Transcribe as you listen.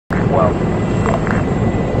12.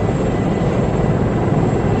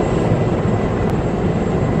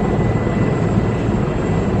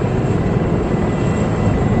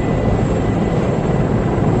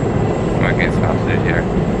 I'm getting some altitude here.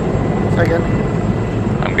 Second.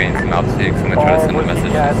 I'm getting some altitude because I'm going to try to send a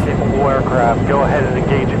message. Cat capable aircraft, go ahead and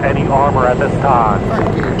engage any armor at this time.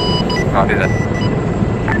 Thank you. I'll do that.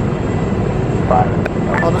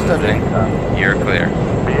 5. Understood. You're clear.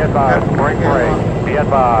 Be advised, bring brake. Be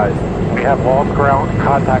advised, we have lost ground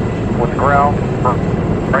contact with the ground.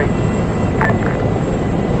 Brake.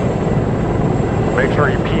 Make sure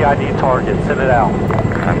you PID target, send it out.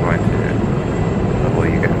 I'm going to level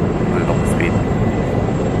you guys, lose all the speed.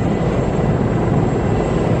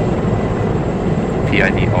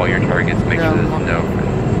 PID all your targets, make Yeah, sure there's no.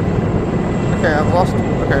 Okay, I've lost.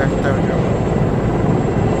 Okay, there we go.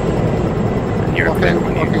 You're clear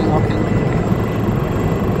Locking, when you. locking.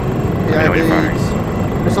 Let me know when you're firing. PIDs.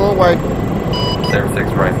 Missile away.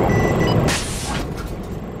 06 rifle.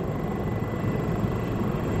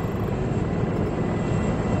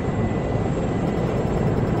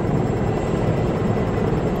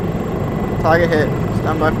 Target hit.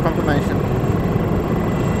 Stand by for confirmation.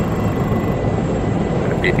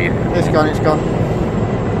 It's gone, it's gone.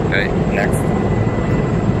 Okay, next.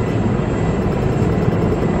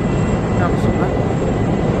 Cancel that.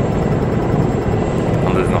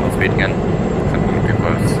 I'm losing all the speed again. So I'm moving too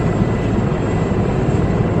close.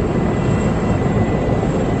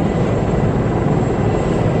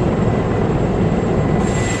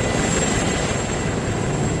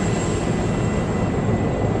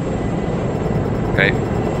 Okay.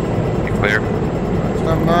 You clear?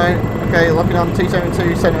 Stand by. Okay, locking on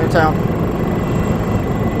T-72, centre of town.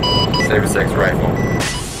 06 rifle.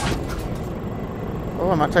 Oh,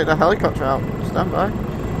 I might take the helicopter out. Stand by.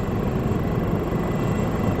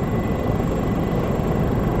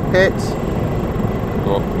 Hit.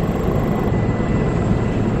 Cool.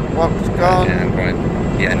 Lock's gone. Yeah, I'm going.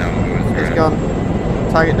 Yeah, no, I'm moving through It's it. gone.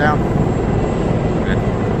 Target down. Good.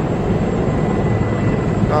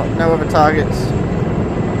 Got no other targets.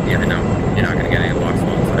 Yeah, I know. You're not going to get any locks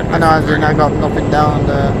alongside. I know, as in I got nothing down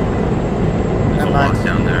there. There's Never a mind. lock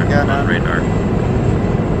down there Yeah, on no. radar.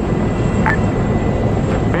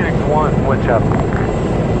 Phoenix 1, Winchester.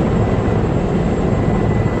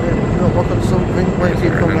 Got lock on something. Wait till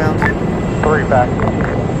you come round. 3 back.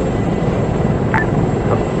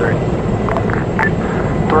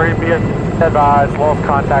 3, be advised, lost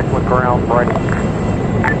contact with ground, brake.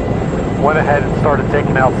 Went ahead and started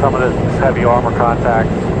taking out some of this heavy armor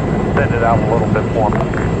contacts. Thinned it out a little bit for me.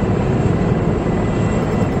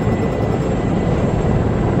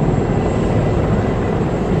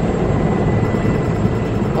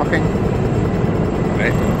 Locking.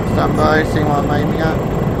 Okay. Stand by, seeing what I'm aiming at.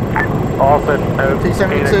 Also, no T-72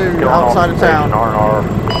 Phoenix going outside off of town.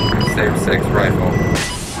 station R&R. 06 rifle.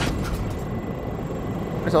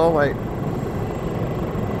 It's all wait.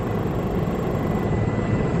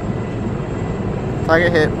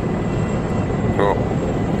 Target hit. Cool.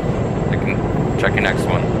 I can check your next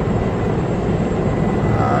one.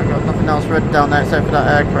 I got nothing else red down there except for that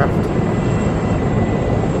aircraft.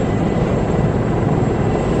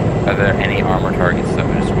 Are there any armor targets? So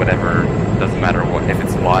just whatever, doesn't matter what if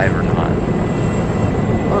it's live or not.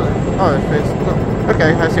 What is it? Oh, if it's not.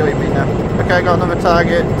 Okay, I see what you mean now. Okay, I got another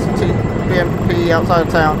target. BMP outside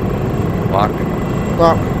of town. Lock.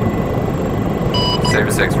 Lock.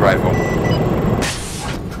 06 rifle.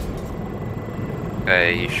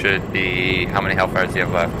 Okay, you should be. How many Hellfires do you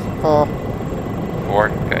have left? 4. 4?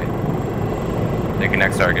 Okay. Take your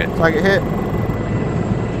next target. Target hit.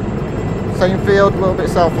 Same field, a little bit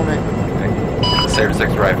south from it. Okay.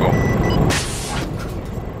 06 rifle.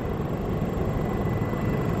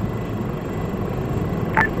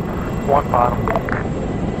 One bottom.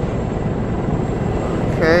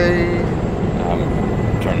 Okay.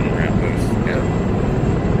 Turning around loose. Yeah.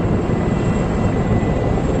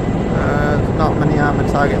 There's not many armored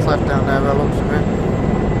targets left down there by the looks of it.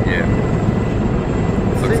 Yeah.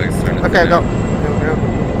 This looks See? like it's turning. Okay, go. now. Go, go.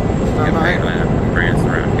 Stand by. I'm bringing us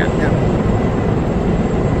around again. Yeah.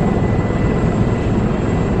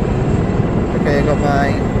 Okay, I got my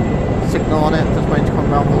signal on it, just waiting to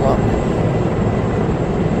come round the lock.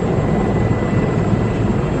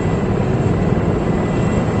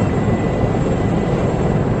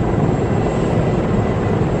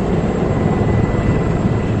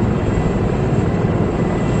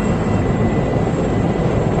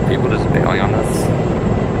 People just bailing on us.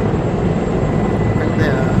 I think they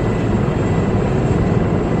are.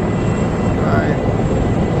 Right.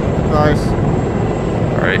 Advice.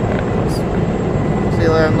 Alright. See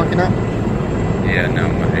you later, I'm looking at. Yeah, no,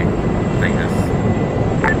 my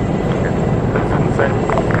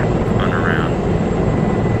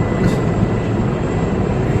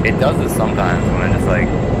sometimes when I just like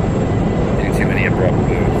do too many abrupt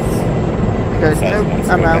moves. Okay, So nope, wants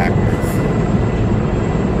to I'm go out. backwards.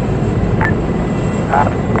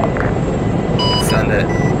 Send it.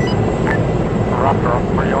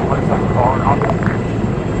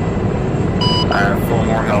 I have 4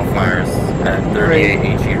 more Hellfires and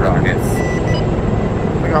 38 HE rockets.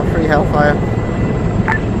 I got 3 Hellfire.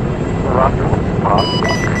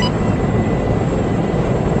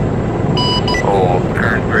 Oh,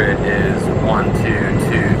 current grid is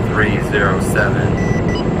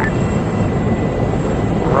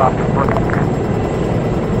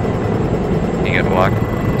 122307. You get the lock?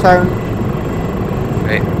 Tone.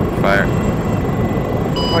 Wait, fire.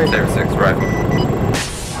 Wait. 06 rifle.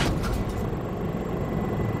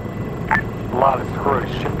 A lot of screwy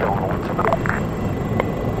shit going on tonight.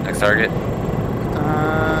 Next target.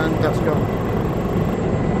 And let's go.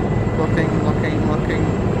 Looking.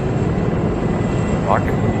 Lock.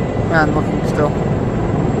 And looking still.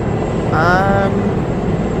 I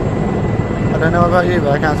don't know about you,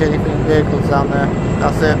 but I can't see anything vehicles down there.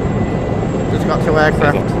 That's it. Just got 2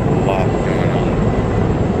 aircraft. There's a lot going on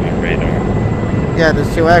my radar. Yeah,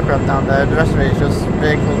 there's 2 aircraft down there. The rest of it is just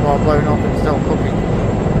vehicles while blowing up and still cooking.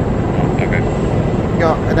 Okay. You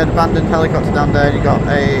got an abandoned helicopter down there, and you got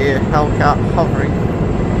a Hellcat hovering.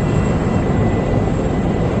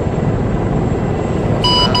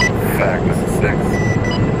 Fact, this is 6.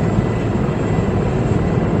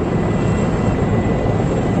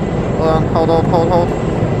 Hold on, hold.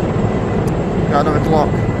 Got another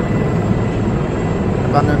Glock.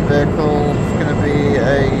 Abandoned vehicle, it's gonna be a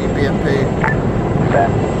BMP.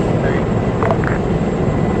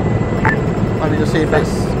 Let me just see if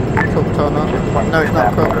it's cooked or not. No, it's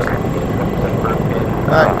not cooked.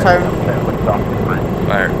 Tone.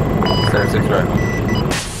 Fire. 06 rifle.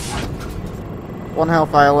 1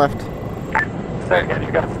 Hellfire left. Second,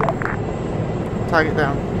 you got Target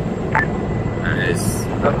down. Nice.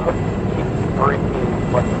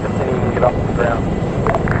 let's continue to get off the ground.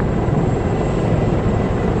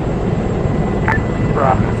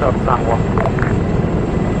 Right, so it's not one.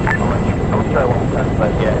 I'll try one time,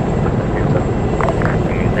 but yeah, here's a I'm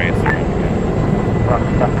gonna bring it through again. rock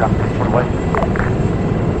stuff up this one way.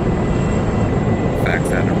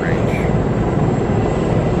 Facts out of range.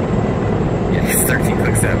 Yeah, he's 13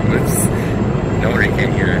 clicks out. Whoops. No wonder he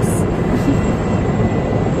can't hear us.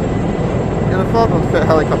 Yeah, the Ford one's fit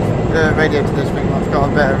helicopter radio to this thing, it's got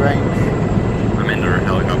a better range. I'm in the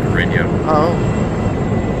helicopter radio. Oh.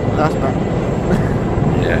 That's bad.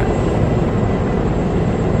 Yeah.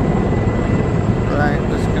 Right,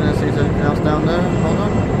 just gonna see if there's anything else down there. Hold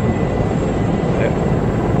on. Yeah.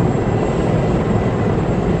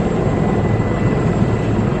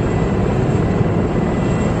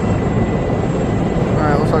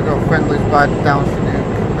 Alright, looks like I've got friendlies by the down Chinook.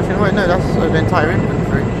 Actually, wait, no, that's the entire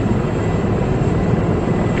infantry.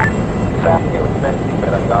 Traffic was messy,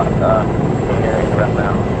 but I got in area right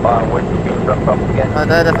now. We're being dropped off again.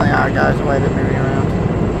 There definitely are guys, the way they're moving around.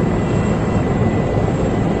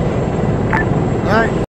 Alright.